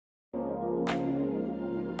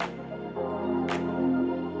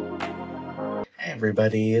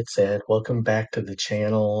Everybody, it's Ed. Welcome back to the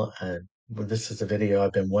channel. This is a video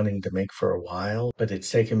I've been wanting to make for a while, but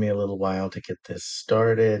it's taken me a little while to get this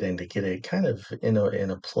started and to get it kind of in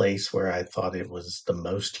a place where I thought it was the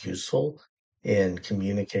most useful in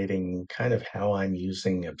communicating kind of how I'm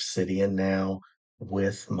using Obsidian now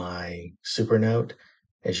with my Supernote.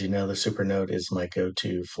 As you know, the Supernote is my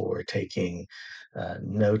go-to for taking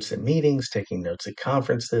notes at meetings, taking notes at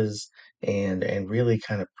conferences, and really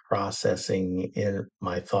kind of processing in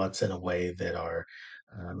my thoughts in a way that are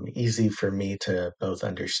easy for me to both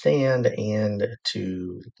understand and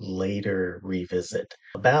to later revisit.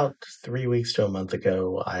 About 3 weeks to a month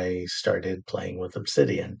ago, I started playing with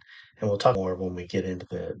Obsidian, and we'll talk more when we get into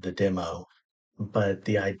the demo. But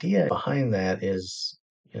the idea behind that is,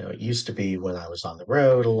 it used to be when I was on the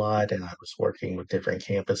road a lot and I was working with different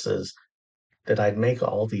campuses that I'd make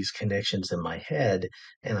all these connections in my head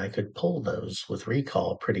and I could pull those with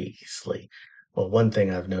recall pretty easily. Well, one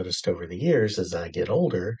thing I've noticed over the years as I get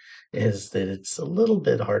older is that it's a little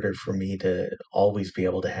bit harder for me to always be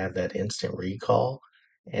able to have that instant recall.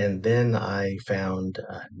 And then I found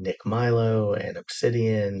Nick Milo and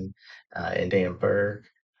Obsidian and Dan Berg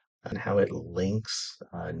and how it links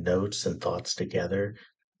notes and thoughts together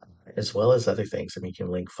as well as other things. I mean, you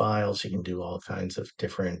can link files, you can do all kinds of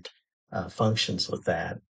different functions with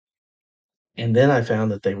that. And then I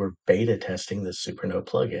found that they were beta testing the Supernote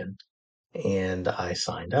plugin, and I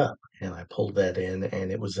signed up and I pulled that in,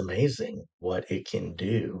 and it was amazing what it can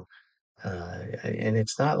do. And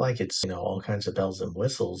it's not like it's, all kinds of bells and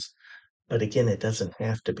whistles, but again, it doesn't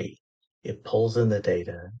have to be. It pulls in the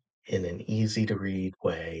data in an easy to read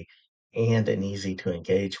way and an easy to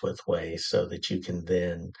engage with way so that you can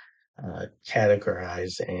then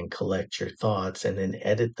categorize and collect your thoughts and then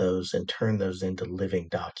edit those and turn those into living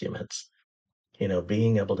documents.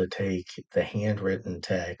 Being able to take the handwritten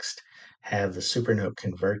text, have the Supernote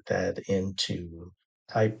convert that into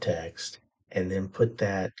typed text, and then put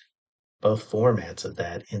that both formats of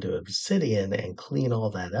that into Obsidian and clean all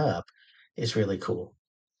that up is really cool.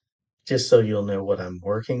 Just so you'll know what I'm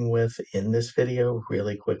working with in this video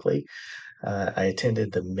really quickly, I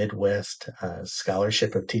attended the Midwest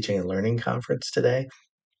Scholarship of Teaching and Learning Conference today.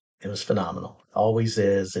 It was phenomenal. Always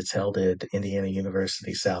is. It's held at Indiana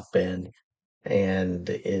University, South Bend, and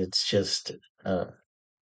it's just a,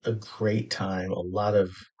 a great time. A lot of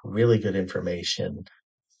really good information,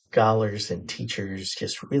 scholars and teachers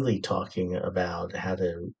just really talking about how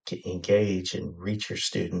to engage and reach your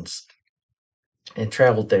students, and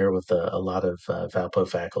traveled there with a lot of Valpo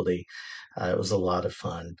faculty. It was a lot of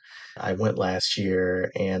fun. I went last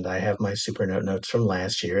year and I have my Supernote notes from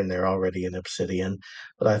last year and they're already in Obsidian,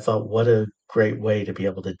 but I thought what a great way to be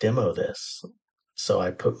able to demo this. So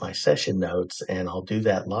I put my session notes and I'll do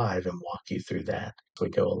that live and walk you through that as we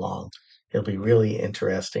go along. It'll be really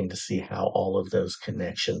interesting to see how all of those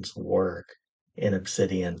connections work in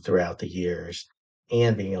Obsidian throughout the years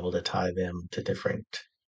and being able to tie them to different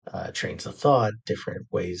trains of thought, different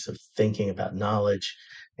ways of thinking about knowledge,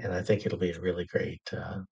 and I think it'll be a really great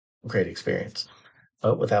experience.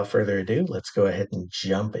 But without further ado, let's go ahead and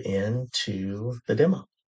jump into the demo.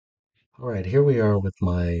 All right, here we are with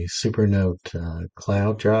my Supernote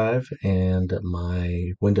cloud drive and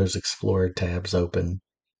my Windows Explorer tabs open.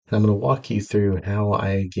 And I'm going to walk you through how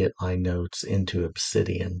I get my notes into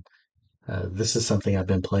Obsidian. This is something I've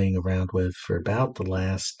been playing around with for about the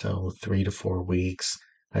last 3 to 4 weeks.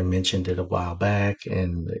 I mentioned it a while back,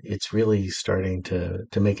 and it's really starting to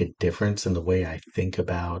make a difference in the way I think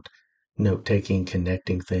about note taking,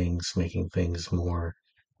 connecting things, making things more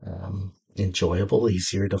enjoyable,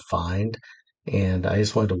 easier to find. And I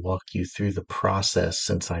just wanted to walk you through the process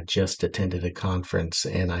since I just attended a conference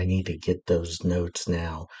and I need to get those notes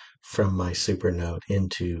now from my Supernote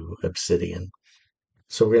into Obsidian.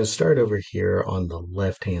 So we're going to start over here on the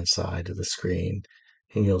left-hand side of the screen,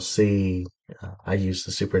 and you'll see I use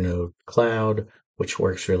the Supernote Cloud, which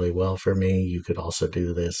works really well for me. You could also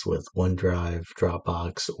do this with OneDrive,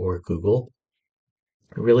 Dropbox, or Google.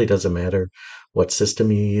 It really doesn't matter what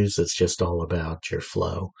system you use, it's just all about your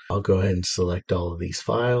flow. I'll go ahead and select all of these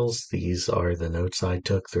files. These are the notes I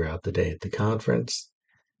took throughout the day at the conference,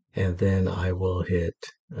 and then I will hit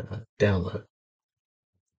download.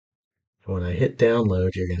 When I hit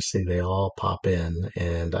download, you're going to see they all pop in,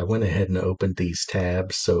 and I went ahead and opened these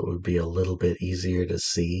tabs so it would be a little bit easier to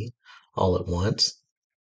see all at once.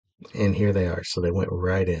 And here they are, so they went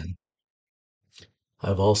right in.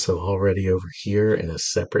 I've also already over here in a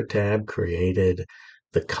separate tab created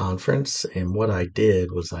the conference. And what I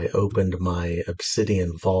did was I opened my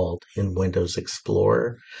Obsidian Vault in Windows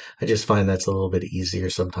Explorer. I just find that's a little bit easier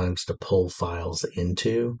sometimes to pull files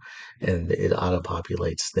into, and it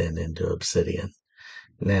auto-populates then into Obsidian.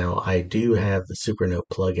 Now, I do have the Supernote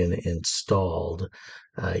plugin installed.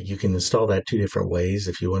 You can install that two different ways.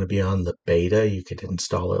 If you want to be on the beta, you could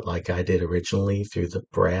install it like I did originally through the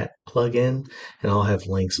Brat plugin, and I'll have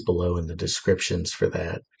links below in the descriptions for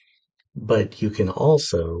that. But you can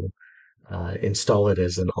also install it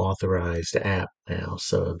as an authorized app now.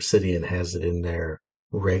 So Obsidian has it in their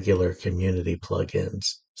regular community plugins.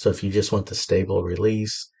 So if you just want the stable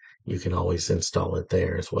release, you can always install it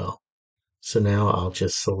there as well. So now I'll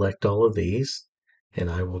just select all of these and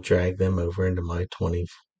I will drag them over into my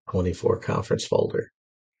 2024 conference folder.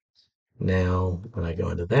 Now, when I go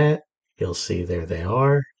into that, you'll see there they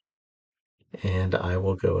are, and I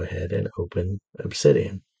will go ahead and open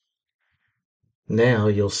Obsidian. Now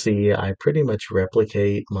you'll see I pretty much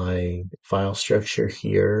replicate my file structure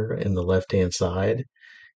here in the left-hand side.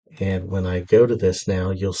 And when I go to this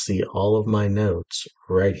now, you'll see all of my notes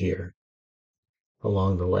right here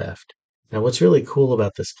along the left. Now, what's really cool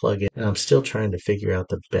about this plugin, and I'm still trying to figure out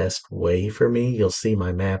the best way for me, you'll see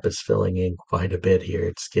my map is filling in quite a bit here.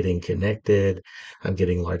 It's getting connected. I'm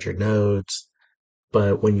getting larger nodes.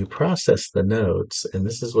 But when you process the nodes, and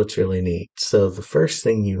this is what's really neat. So the first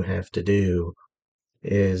thing you have to do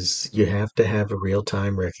is you have to have a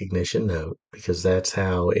real-time recognition node because that's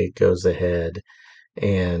how it goes ahead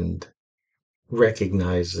and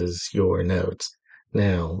recognizes your nodes.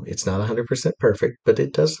 Now, it's not 100% perfect, but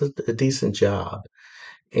it does a decent job.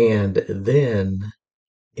 And then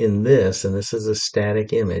in this, and this is a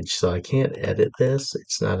static image, so I can't edit this.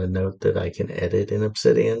 It's not a note that I can edit in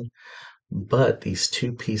Obsidian, but these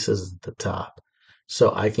two pieces at the top.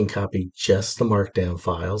 So I can copy just the markdown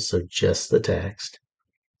files, so just the text.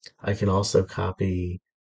 I can also copy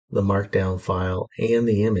the markdown file and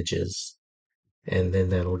the images, and then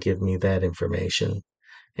that'll give me that information.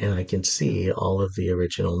 And I can see all of the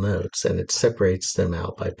original notes, and it separates them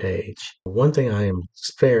out by page. One thing I am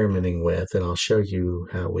experimenting with, and I'll show you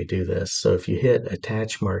how we do this. So if you hit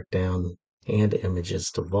Attach Markdown and Images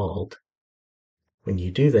to Vault, when you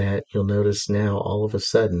do that, you'll notice now all of a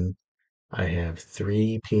sudden I have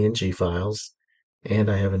 3 PNG files, and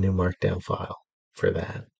I have a new Markdown file for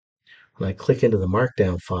that. When I click into the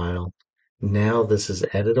Markdown file, now this is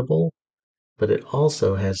editable, but it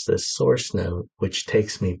also has this source note, which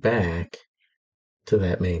takes me back to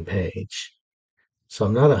that main page. So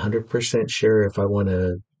I'm not 100% sure if I want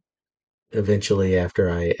to eventually,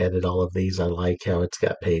 after I edit all of these, I like how it's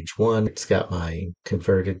got page 1. It's got my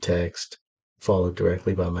converted text followed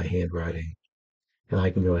directly by my handwriting. And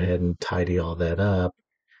I can go ahead and tidy all that up,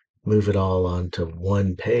 move it all onto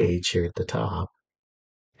one page here at the top,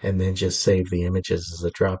 and then just save the images as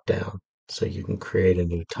a drop down. So you can create a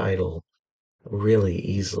new title really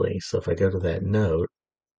easily. So if I go to that note,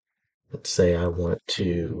 let's say I want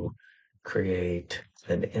to create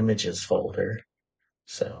an images folder.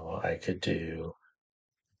 So I could do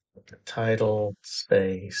title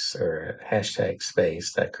space or hashtag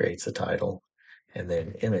space that creates a title, and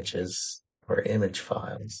then images or image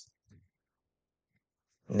files.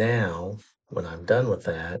 Now, when I'm done with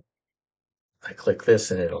that, I click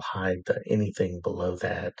this and it'll hide anything below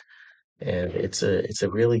that. And it's a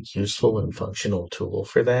really useful and functional tool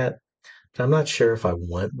for that. But I'm not sure if I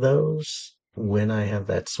want those when I have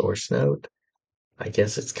that source node. I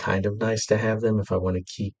guess it's kind of nice to have them if I want to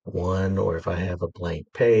keep one, or if I have a blank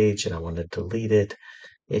page and I want to delete it.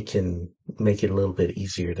 It can make it a little bit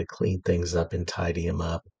easier to clean things up and tidy them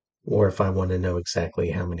up. Or if I want to know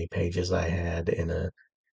exactly how many pages I had in a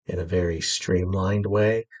very streamlined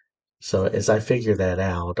way. So as I figure that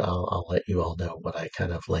out, I'll let you all know what I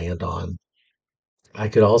kind of land on. I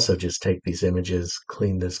could also just take these images,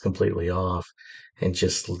 clean this completely off, and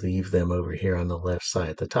just leave them over here on the left side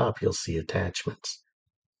at the top. You'll see attachments.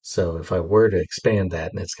 So if I were to expand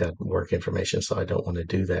that, and it's got work information, so I don't want to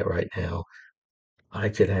do that right now, I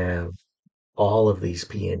could have all of these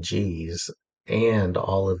PNGs and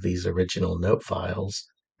all of these original note files,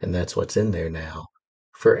 and that's what's in there now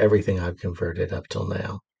for everything I've converted up till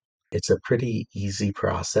now. It's a pretty easy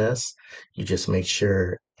process. You just make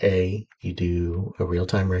sure A, you do a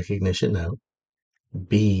real-time recognition note,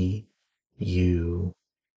 B, you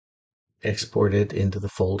export it into the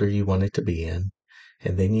folder you want it to be in,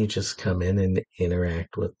 and then you just come in and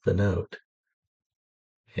interact with the note.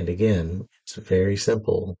 And again, it's very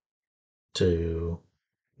simple to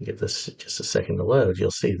give this just a second to load. You'll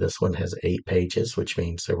see this one has 8 pages, which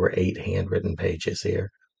means there were 8 handwritten pages here.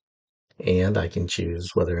 And I can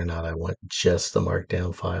choose whether or not I want just the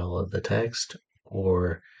markdown file of the text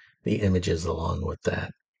or the images along with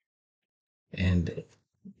that. And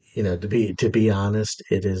to be honest,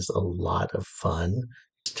 it is a lot of fun.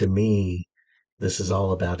 To me, this is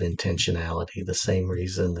all about intentionality, the same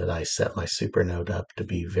reason that I set my Supernote up to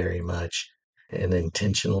be very much an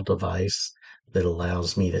intentional device that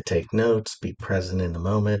allows me to take notes, be present in the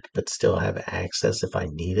moment, but still have access if I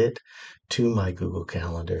need it to my Google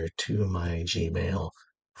Calendar, to my Gmail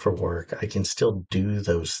for work. I can still do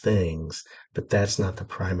those things, but that's not the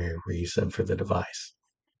primary reason for the device.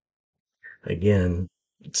 Again,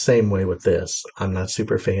 same way with this. I'm not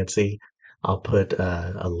super fancy. I'll put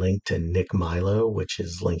a link to Nick Milo, which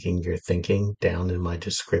is linking your thinking, down in my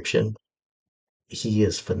description. He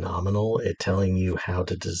is phenomenal at telling you how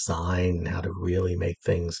to design and how to really make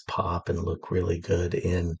things pop and look really good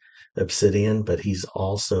in Obsidian, but he's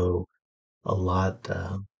also a lot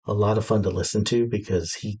of fun to listen to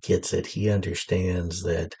because he gets it. He understands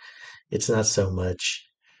that it's not so much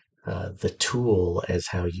the tool as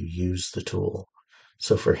how you use the tool.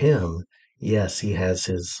 So for him, yes, he has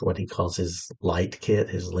his what he calls his light kit,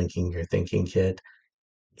 his linking your thinking kit.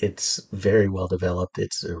 It's very well developed.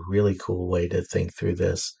 It's a really cool way to think through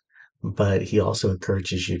this. But he also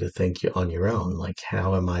encourages you to think on your own, like,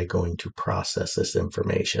 how am I going to process this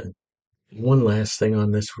information? One last thing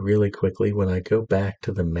on this really quickly. When I go back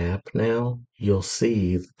to the map now, you'll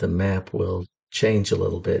see the map will change a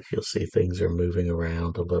little bit. You'll see things are moving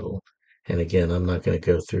around a little. And again, I'm not going to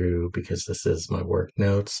go through because this is my work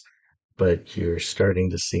notes, but you're starting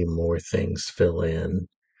to see more things fill in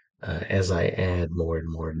as I add more and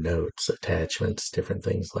more notes, attachments, different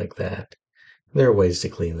things like that. There are ways to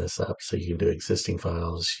clean this up. So you can do existing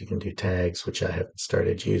files, you can do tags, which I haven't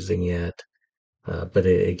started using yet, but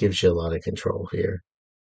it gives you a lot of control here.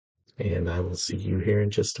 And I will see you here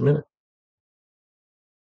in just a minute.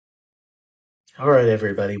 All right,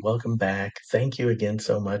 everybody, welcome back. Thank you again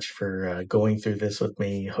so much for going through this with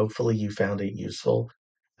me. Hopefully, you found it useful.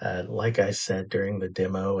 Like I said during the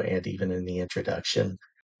demo and even in the introduction,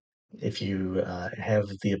 if you have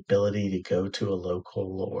the ability to go to a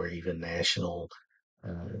local or even national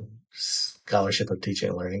uh, Scholarship of Teaching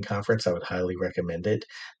and Learning Conference, I would highly recommend it,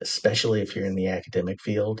 especially if you're in the academic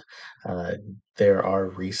field. Uh, there are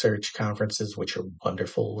research conferences which are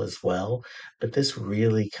wonderful as well, but this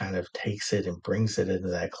really kind of takes it and brings it into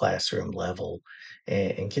that classroom level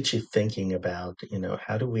and gets you thinking about,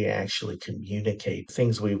 how do we actually communicate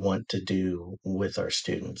things we want to do with our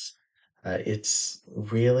students? It's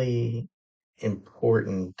really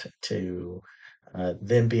important to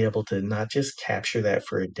then be able to not just capture that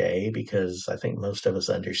for a day, because I think most of us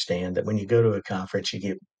understand that when you go to a conference, you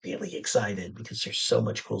get really excited because there's so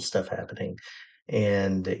much cool stuff happening.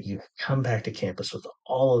 And you come back to campus with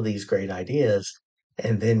all of these great ideas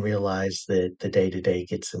and then realize that the day to day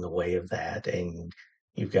gets in the way of that. And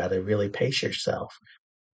you've got to really pace yourself.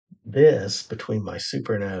 This, between my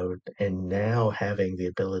Supernote and now having the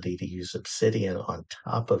ability to use Obsidian on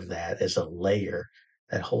top of that as a layer,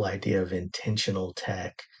 that whole idea of intentional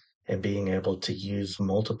tech and being able to use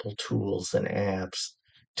multiple tools and apps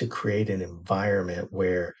to create an environment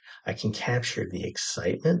where I can capture the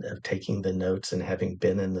excitement of taking the notes and having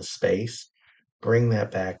been in the space, bring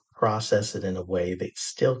that back, process it in a way that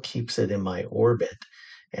still keeps it in my orbit.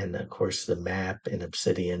 And of course, the map in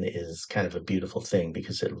Obsidian is kind of a beautiful thing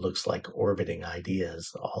because it looks like orbiting ideas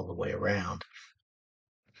all the way around.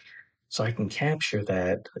 So I can capture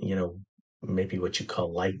that, maybe what you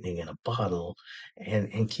call lightning in a bottle,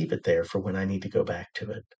 and keep it there for when I need to go back to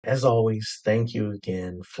it. As always, thank you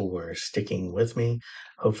again for sticking with me.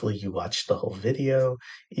 Hopefully you watched the whole video.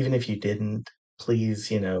 Even if you didn't, please,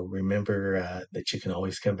 remember that you can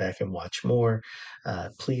always come back and watch more.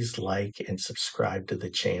 Please like and subscribe to the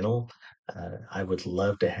channel. I would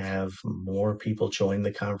love to have more people join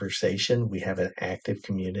the conversation. We have an active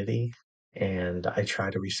community and I try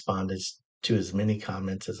to respond to as many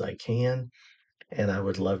comments as I can. And I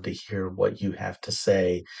would love to hear what you have to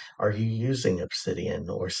say. Are you using Obsidian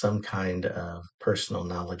or some kind of personal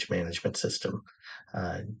knowledge management system?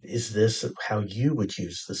 Is this how you would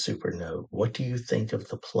use the Supernote? What do you think of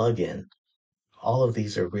the plugin? All of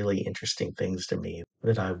these are really interesting things to me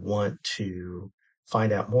that I want to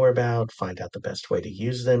find out more about, find out the best way to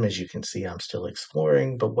use them. As you can see, I'm still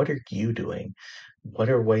exploring, but what are you doing? What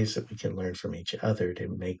are ways that we can learn from each other to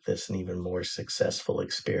make this an even more successful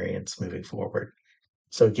experience moving forward?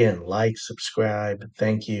 So again, like, subscribe.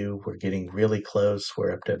 Thank you. We're getting really close.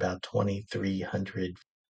 We're up to about 2,300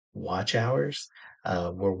 watch hours.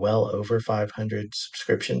 We're well over 500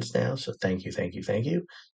 subscriptions now. So thank you, thank you, thank you.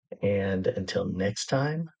 And until next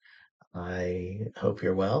time, I hope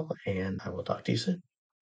you're well, and I will talk to you soon.